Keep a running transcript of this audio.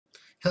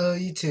Hello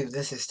YouTube,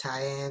 this is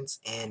Tyans,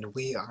 and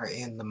we are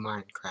in the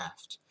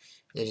Minecraft.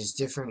 It is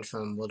different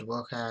from World of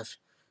Warcraft.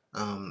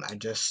 I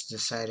just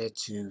decided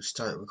to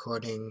start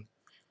recording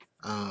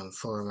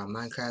for my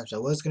Minecraft. I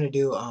was gonna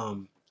do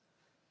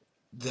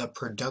the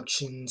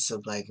productions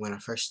of like when I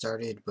first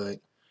started, but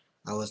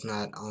I was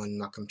not on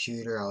my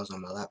computer, I was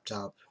on my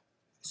laptop.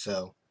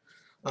 So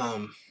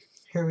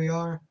here we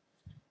are,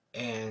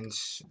 and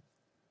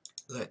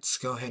let's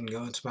go ahead and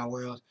go into my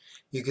world.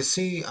 You can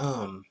see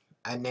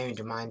I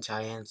named mine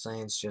Tyans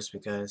Lands just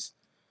because,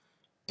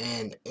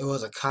 and it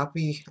was a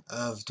copy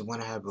of the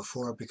one I had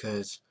before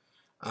because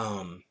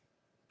um,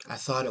 I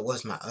thought it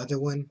was my other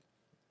one,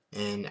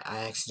 and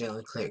I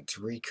accidentally clicked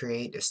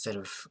recreate instead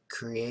of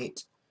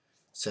create.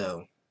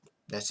 So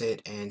that's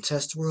it. And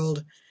test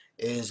world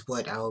is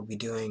what I will be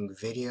doing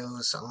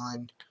videos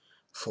on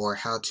for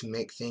how to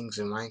make things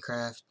in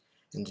Minecraft,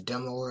 and the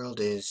demo world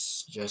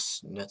is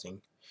just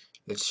nothing.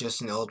 It's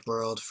just an old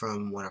world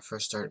from when I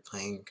first started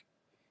playing,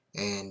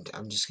 and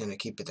I'm just gonna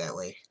keep it that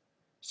way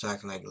so I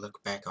can like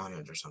look back on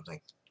it or something.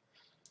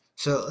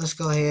 So let's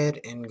go ahead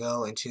and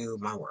go into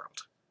my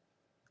world.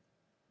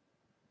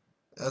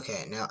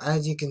 Okay, now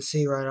as you can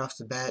see right off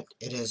the bat,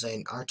 it is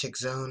an Arctic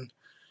zone,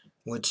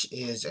 which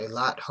is a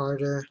lot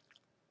harder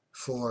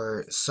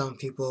for some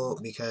people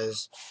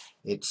because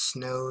it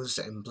snows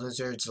and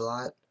blizzards a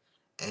lot,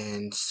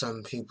 and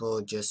some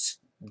people just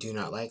do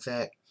not like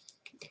that.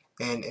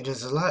 And it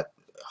is a lot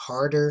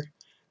harder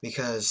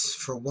because,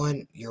 for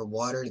one, your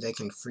water, they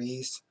can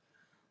freeze.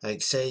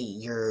 Like, say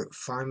you're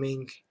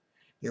farming,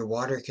 your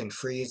water can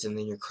freeze and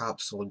then your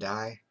crops will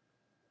die.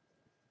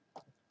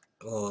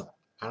 Well,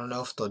 I don't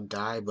know if they'll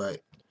die,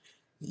 but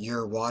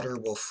your water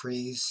will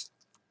freeze,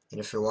 and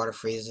if your water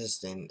freezes,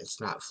 then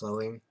it's not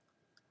flowing,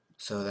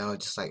 so that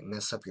would just like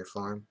mess up your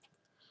farm.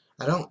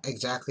 I don't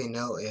exactly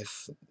know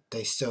if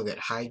they still get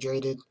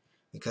hydrated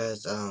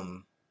because I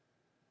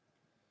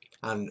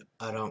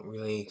don't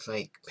really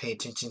like pay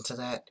attention to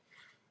that,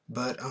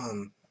 but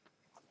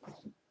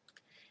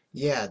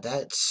yeah,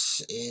 that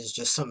is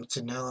just something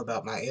to know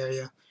about my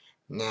area.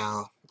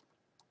 Now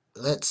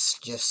let's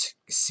just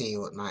see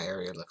what my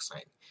area looks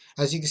like.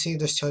 As you can see,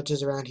 there's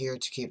torches around here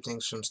to keep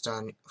things from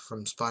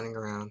spawning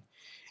around.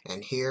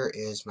 And here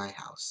is my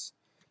house.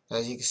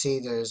 As you can see,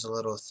 there's a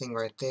little thing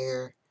right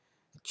there,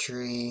 a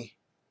tree,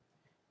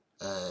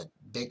 a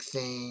big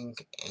thing,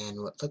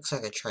 and what looks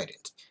like a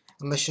trident.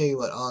 I'm going to show you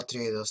what all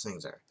three of those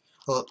things are.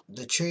 Well,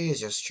 the tree is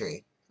just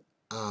tree.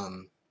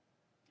 Um,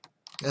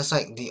 that's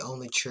like the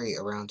only tree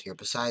around here,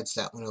 besides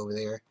that one over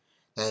there.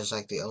 That is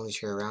like the only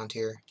tree around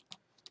here.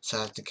 So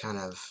I have to kind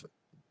of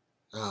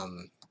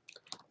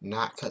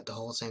not cut the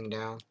whole thing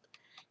down.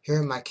 Here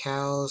are my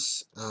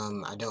cows.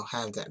 I don't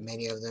have that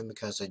many of them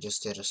because I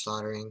just did a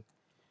slaughtering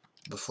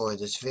before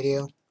this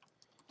video.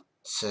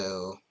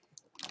 So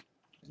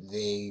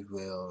they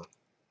will,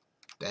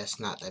 that's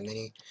not that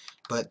many.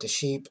 But the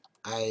sheep,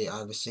 I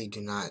obviously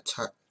do not,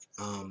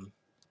 I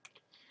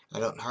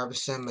don't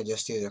harvest them, I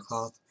just do their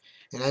cloth.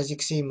 And as you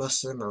can see,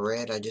 most of them are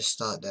red. I just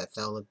thought that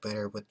they'll look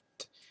better with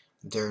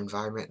their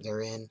environment they're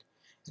in.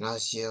 And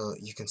as you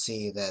can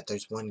see that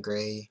there's one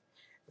gray,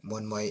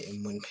 one white,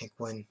 and one pink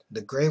one.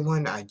 The gray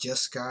one I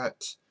just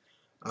got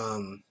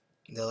the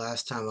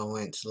last time I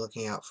went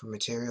looking out for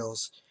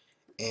materials,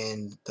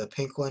 and the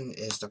pink one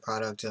is the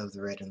product of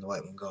the red and the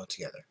white one going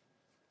together.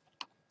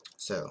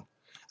 So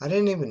I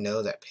didn't even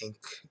know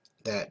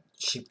that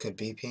sheep could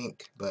be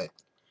pink, but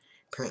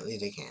apparently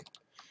they can.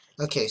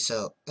 Okay,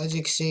 so as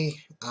you can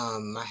see,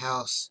 my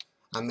house,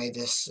 I made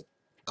this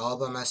all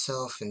by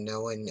myself and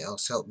no one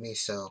else helped me,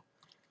 so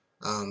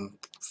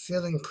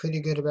feeling pretty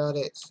good about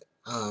it.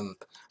 Um,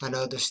 I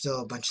know there's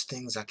still a bunch of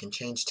things I can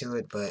change to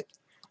it, but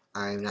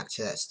I'm not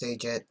to that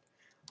stage yet.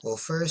 Well,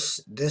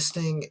 first, this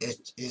thing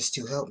it is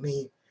to help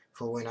me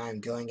for when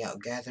I'm going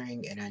out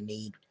gathering and I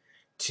need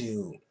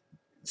to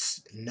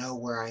know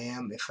where I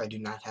am if I do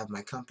not have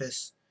my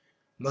compass.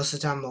 Most of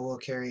the time I will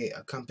carry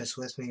a compass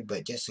with me,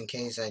 but just in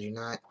case I do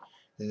not,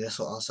 then this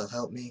will also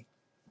help me.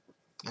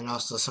 And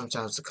also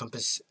sometimes the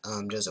compass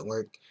doesn't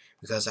work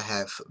because I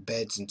have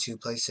beds in two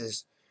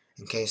places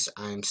in case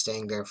I'm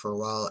staying there for a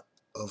while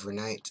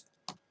overnight.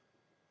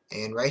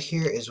 And right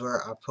here is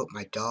where I put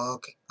my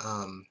dog.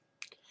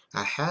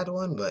 I had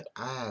one, but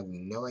I have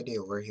no idea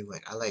where he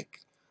went. I like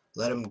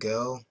let him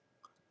go,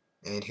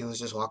 and he was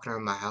just walking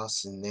around my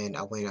house, and then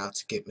I went out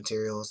to get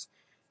materials,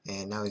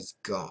 and now he's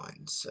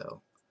gone.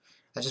 So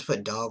I just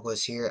put dog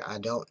was here. I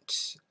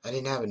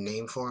didn't have a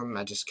name for him.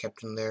 I just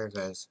kept him there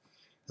because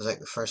it was like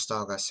the first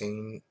dog I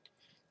seen,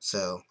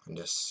 so I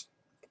just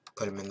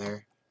put him in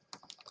there.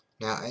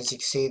 Now, as you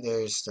can see,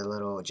 there's the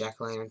little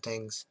jack-o'-lantern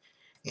things,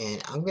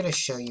 and I'm gonna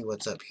show you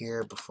what's up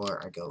here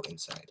before I go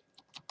inside.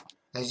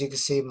 As you can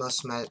see,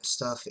 most of my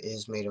stuff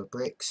is made of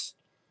bricks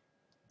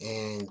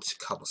and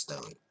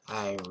cobblestone.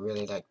 I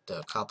really like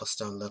the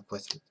cobblestone look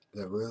with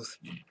the roof.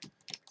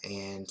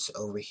 And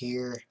over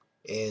here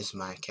is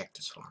my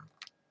cactus farm.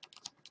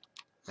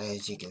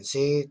 As you can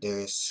see,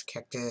 there's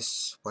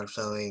cactus, water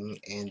flowing,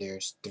 and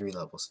there's 3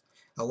 levels.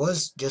 I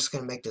was just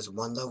gonna make this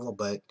 1 level,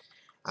 but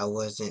I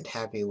wasn't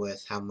happy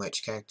with how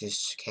much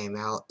cactus came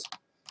out,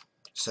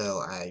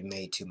 so I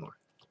made 2 more.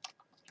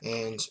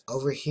 And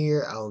over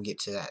here, I will get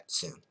to that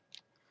soon.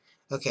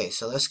 Okay,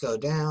 so let's go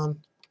down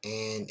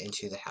and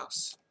into the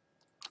house.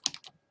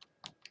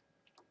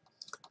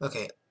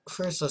 Okay,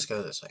 first let's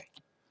go this way.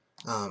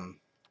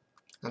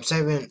 I'm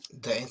saving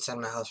the inside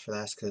of my house for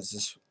last because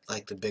this is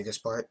like the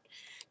biggest part.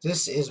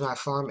 This is my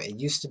farm. It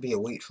used to be a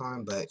wheat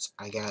farm, but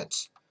I got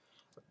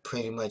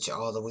pretty much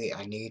all the wheat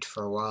I need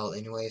for a while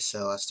anyway,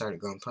 so I started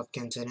growing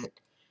pumpkins in it.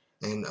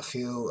 And a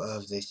few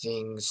of the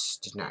things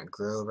did not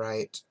grow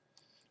right,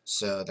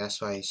 so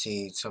that's why you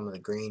see some of the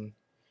green.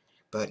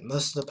 But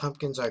most of the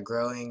pumpkins are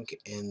growing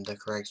in the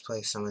correct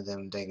place. Some of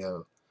them, they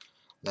go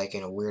like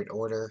in a weird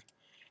order.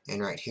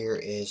 And right here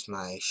is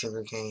my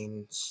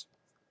sugarcane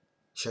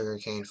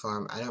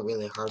farm. I don't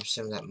really harvest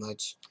them that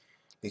much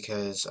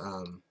because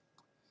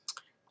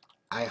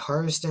I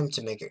harvest them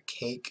to make a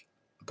cake,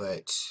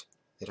 but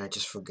then I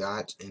just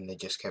forgot and they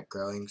just kept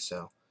growing,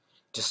 so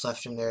just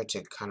left them there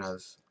to kind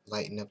of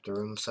lighten up the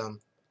room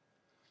some.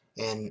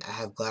 And I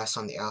have glass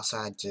on the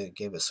outside to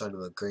give it sort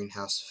of a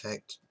greenhouse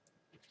effect.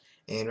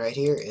 And right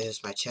here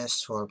is my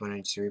chest for when I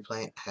need to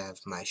replant. I have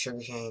my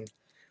sugarcane,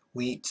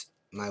 wheat,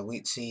 my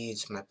wheat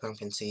seeds, my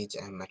pumpkin seeds,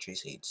 and my tree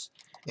seeds.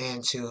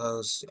 And 2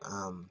 hose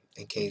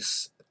in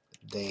case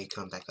they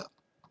come back up.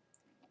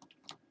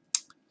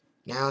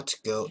 Now to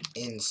go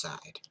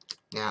inside.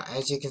 Now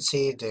as you can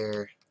see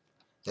there,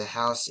 the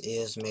house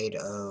is made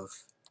of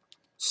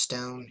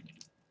stone.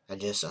 I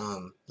just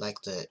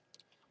like the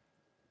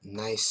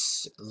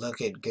nice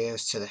look it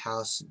gives to the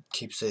house,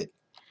 keeps it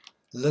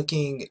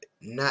looking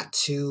not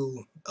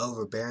too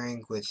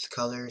overbearing with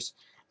colors,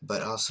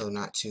 but also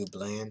not too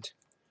bland.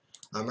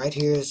 Right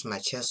here is my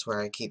chest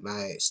where I keep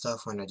my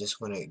stuff when I just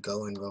want to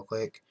go in real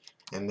quick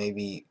and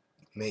maybe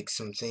make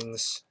some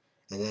things,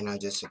 and then I'll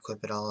just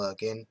equip it all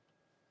again.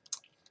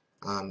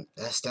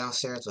 That's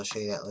downstairs. I'll show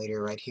you that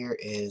later. Right here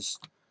is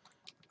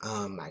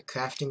my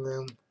crafting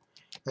room.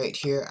 Right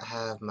here I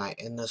have my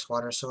endless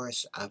water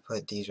source. I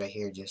put these right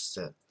here just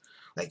to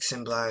like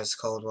symbolize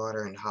cold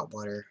water and hot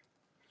water.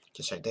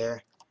 Just right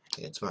there.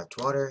 It's marked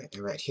water,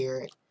 and right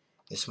here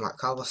it's marked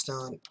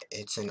cobblestone.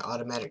 It's an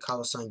automatic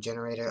cobblestone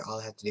generator. All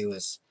I have to do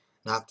is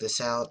knock this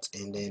out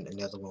and then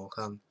another one will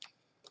come.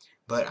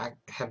 But I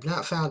have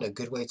not found a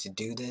good way to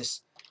do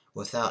this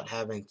without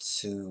having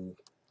to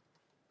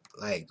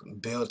like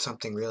build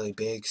something really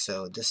big,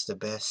 so this is the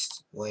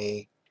best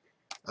way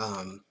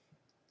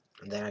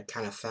that I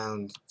kind of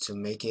found to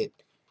make it.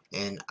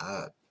 And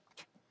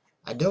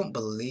I don't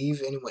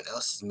believe anyone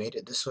else has made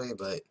it this way,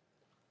 but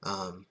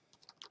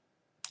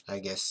I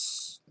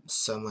guess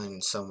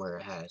someone somewhere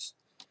has.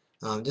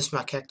 This is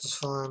my cactus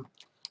farm.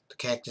 The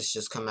cactus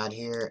just come out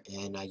here,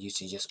 and I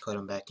usually just put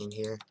them back in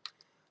here.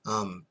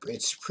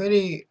 It's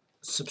pretty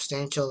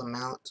substantial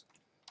amount.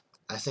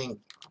 I think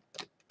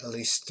at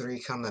least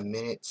 3 come a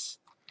minute,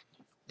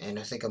 and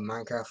I think a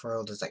Minecraft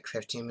world is like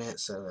 15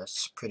 minutes, so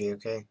that's pretty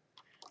okay.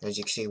 As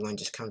you can see, one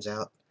just comes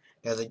out.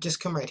 Now they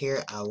just come right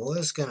here. I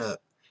was gonna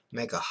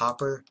make a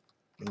hopper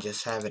and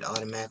just have it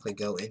automatically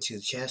go into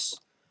the chest,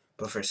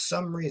 but for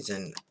some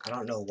reason, I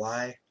don't know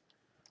why,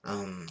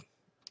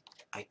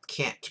 I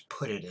can't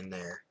put it in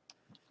there.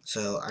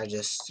 So I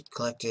just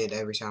collect it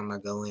every time I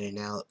go in and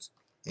out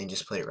and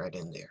just put it right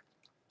in there.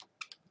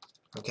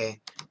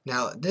 Okay,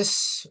 now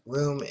this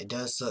room, it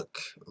does look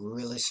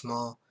really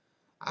small.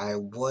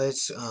 It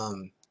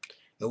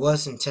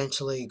was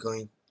intentionally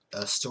going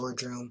a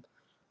storage room,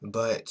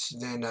 but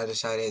then I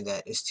decided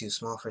that it's too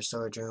small for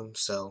storage room,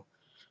 so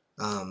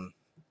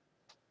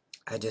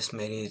I just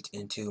made it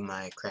into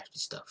my crafty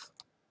stuff.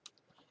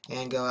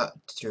 And go out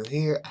through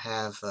here. I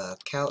have a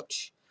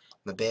couch,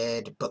 my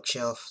bed,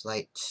 bookshelf,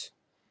 lights,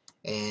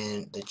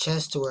 and the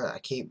chest where I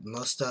keep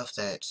most stuff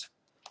that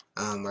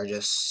are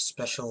just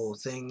special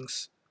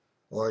things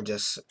or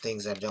just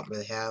things that I don't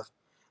really have.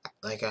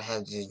 Like I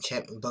have the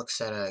enchantment books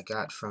that I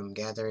got from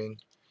gathering,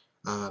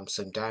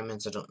 some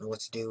diamonds I don't know what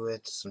to do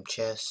with, some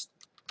chests,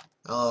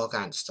 all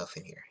kinds of stuff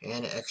in here,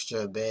 and an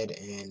extra bed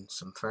and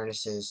some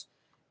furnaces,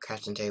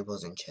 crafting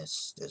tables, and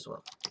chests as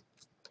well.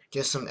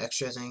 Just some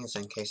extra things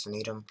in case I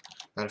need them.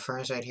 Got a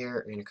furnace right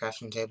here and a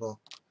crafting table,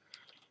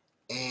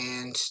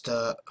 and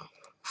the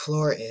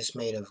floor is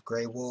made of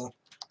gray wool.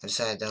 I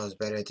decided that was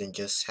better than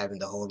just having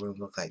the whole room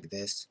look like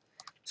this,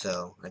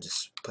 so I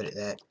just put it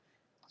that.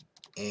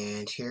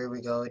 And here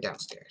we go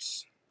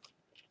downstairs.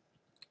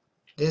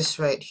 This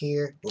right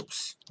here,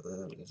 oops,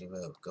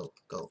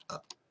 go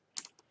up.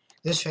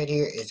 This right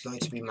here is going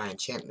to be my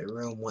enchantment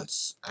room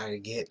once I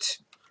get,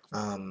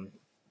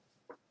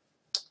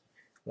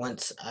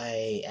 once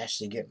I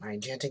actually get my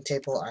enchanting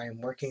table. I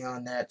am working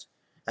on that.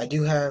 I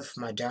do have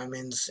my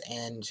diamonds,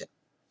 and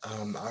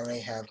I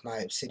already have my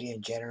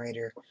obsidian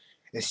generator.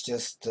 It's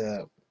just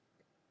the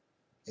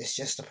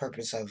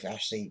purpose of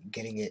actually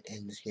getting it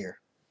in here.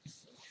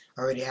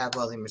 I already have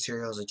all the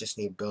materials. I just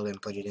need to build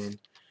and put it in.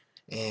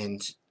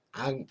 And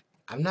I'm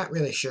not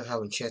really sure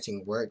how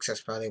enchanting works.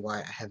 That's probably why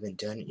I haven't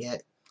done it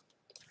yet.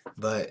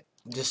 But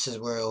this is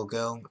where it'll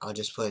go. I'll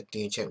just put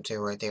the enchantment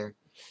table right there.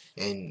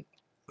 and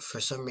for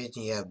some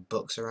reason you have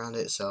books around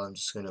it, so I'm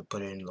just gonna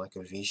put it in like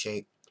a V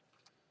shape,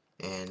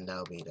 and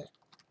that'll be that.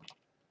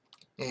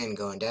 And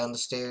going down the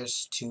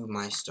stairs to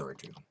my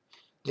storage room.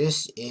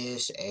 This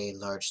is a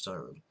large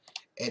storeroom.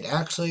 It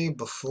actually,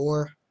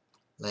 before,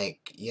 like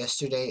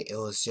yesterday, it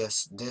was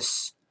just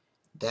this,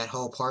 that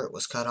whole part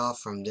was cut off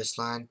from this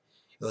line.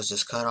 It was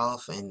just cut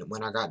off, and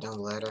when I got down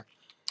the ladder,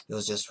 it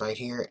was just right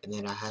here, and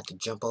then I had to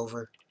jump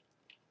over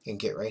and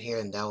get right here,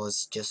 and that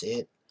was just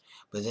it.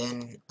 But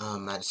then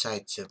I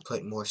decided to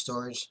put more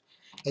storage.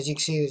 As you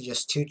can see, there's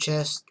just 2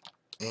 chests,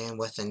 and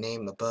with the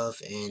name above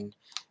and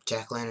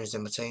jack-o'-lanterns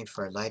in between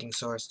for a lighting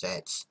source.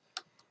 That's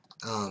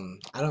I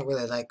don't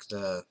really like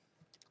the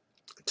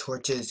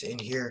torches in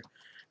here.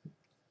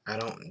 I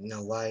don't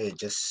know why, it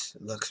just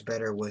looks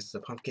better with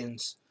the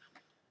pumpkins,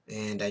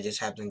 and I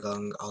just have them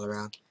going all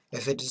around.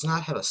 If it does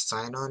not have a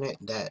sign on it,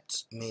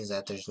 that means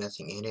that there's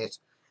nothing in it.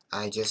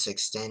 I just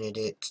extended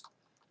it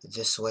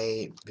this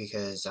way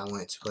because I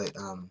wanted to put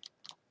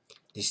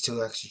these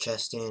 2 extra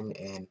chests in,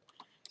 and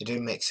it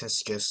didn't make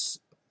sense to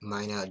just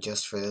mine out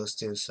just for those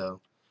 2,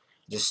 so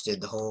just did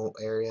the whole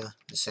area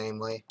the same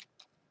way.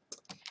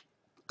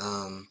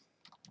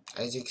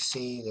 As you can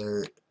see,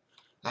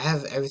 I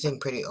have everything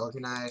pretty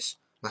organized.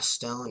 My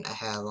stone, I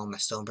have all my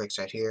stone bricks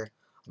right here,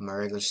 my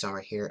regular stone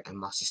right here, and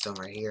mossy stone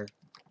right here.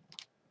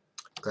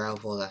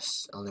 Gravel,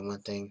 that's only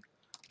one thing.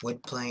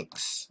 Wood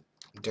planks,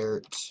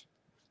 dirt,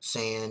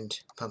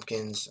 sand,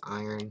 pumpkins,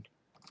 iron,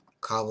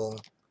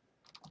 cobble,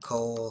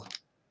 coal,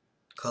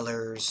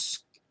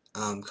 colors.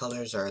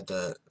 Colors are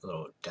the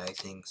little dye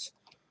things.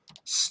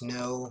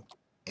 Snow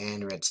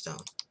and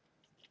redstone.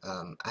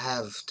 I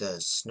have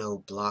the snow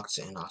blocks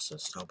and also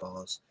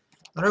snowballs.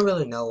 I don't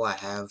really know why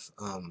I have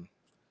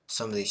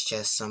some of these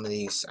chests. Some of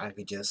these I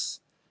could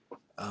just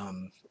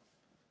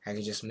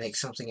make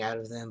something out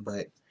of them,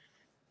 but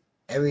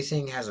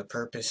everything has a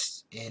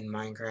purpose in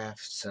Minecraft,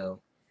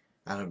 so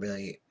I don't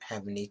really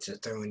have a need to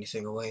throw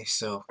anything away.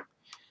 So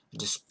I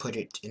just put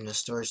it in the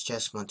storage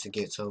chest once it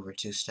gets over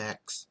 2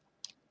 stacks,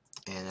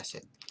 and that's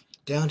it.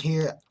 Down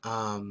here,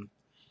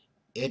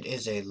 it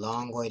is a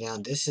long way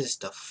down. This is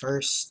the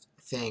first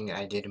thing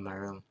I did in my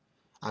room.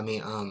 I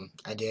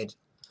did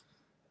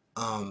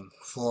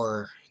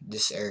for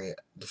this area.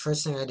 The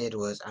first thing I did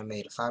was I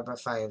made a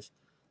 5x5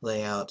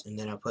 layout, and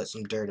then I put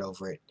some dirt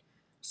over it,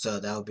 so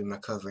that would be my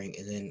covering.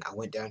 And then I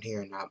went down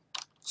here and I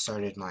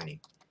started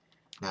mining.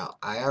 Now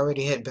I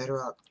already hit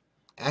bedrock.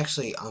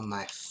 Actually, on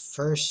my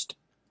first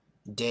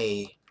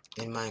day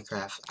in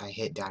Minecraft, I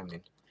hit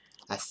diamond.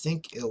 I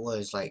think it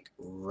was like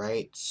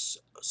right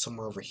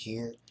somewhere over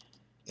here,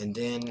 and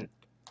then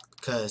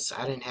because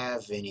I didn't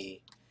have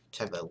any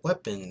type of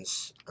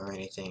weapons or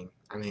anything,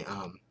 I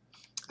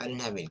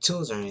didn't have any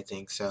tools or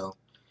anything, so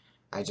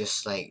I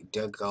just like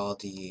dug all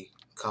the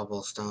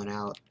cobblestone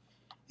out,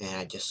 and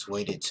I just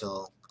waited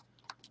till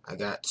I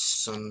got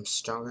some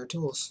stronger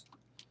tools,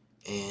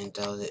 and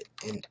that was it.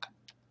 And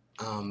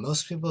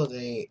most people,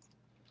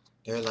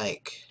 they're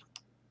like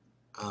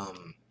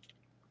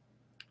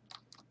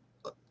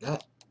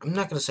not, I'm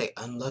not gonna say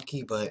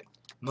unlucky, but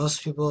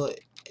most people,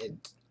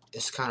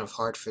 it's kind of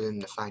hard for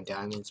them to find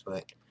diamonds,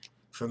 but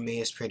for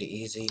me it's pretty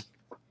easy.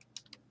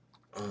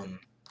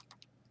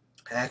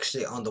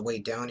 Actually, on the way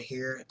down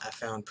here, I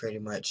found pretty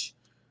much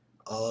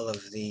all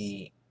of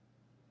the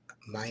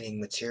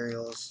mining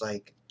materials,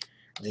 like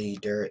the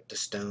dirt, the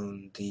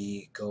stone,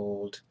 the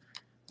gold,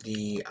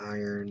 the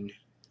iron,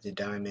 the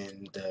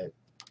diamond, the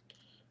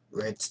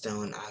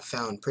redstone. I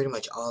found pretty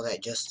much all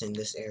that just in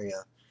this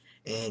area,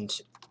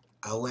 and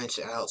I went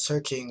out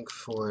searching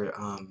for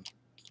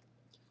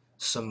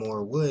some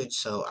more wood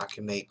so I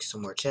can make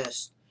some more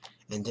chests,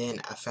 and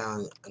then I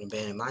found an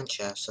abandoned mine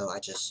shaft, so I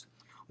just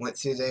went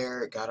through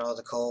there, got all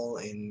the coal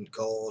and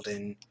gold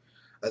and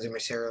other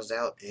materials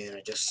out, and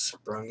I just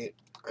sprung it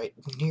right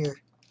in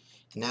here.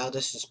 Now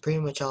this is pretty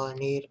much all I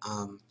need.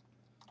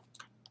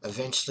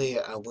 Eventually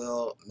I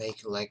will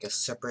make like a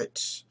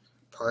separate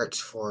parts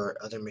for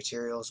other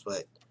materials,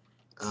 but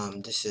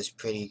this is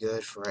pretty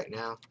good for right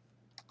now.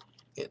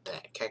 Get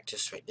that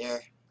cactus right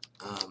there.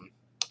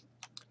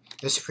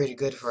 This is pretty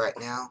good for right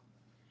now,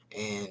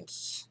 and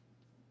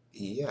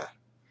yeah.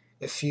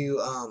 If you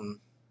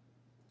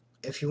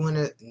want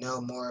to know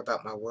more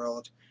about my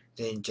world,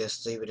 then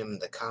just leave it in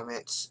the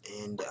comments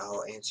and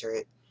I'll answer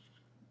it.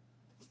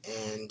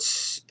 And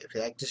if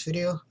you like this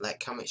video, like,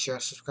 comment,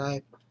 share,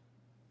 subscribe,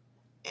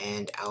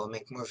 and I will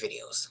make more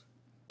videos.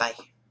 Bye.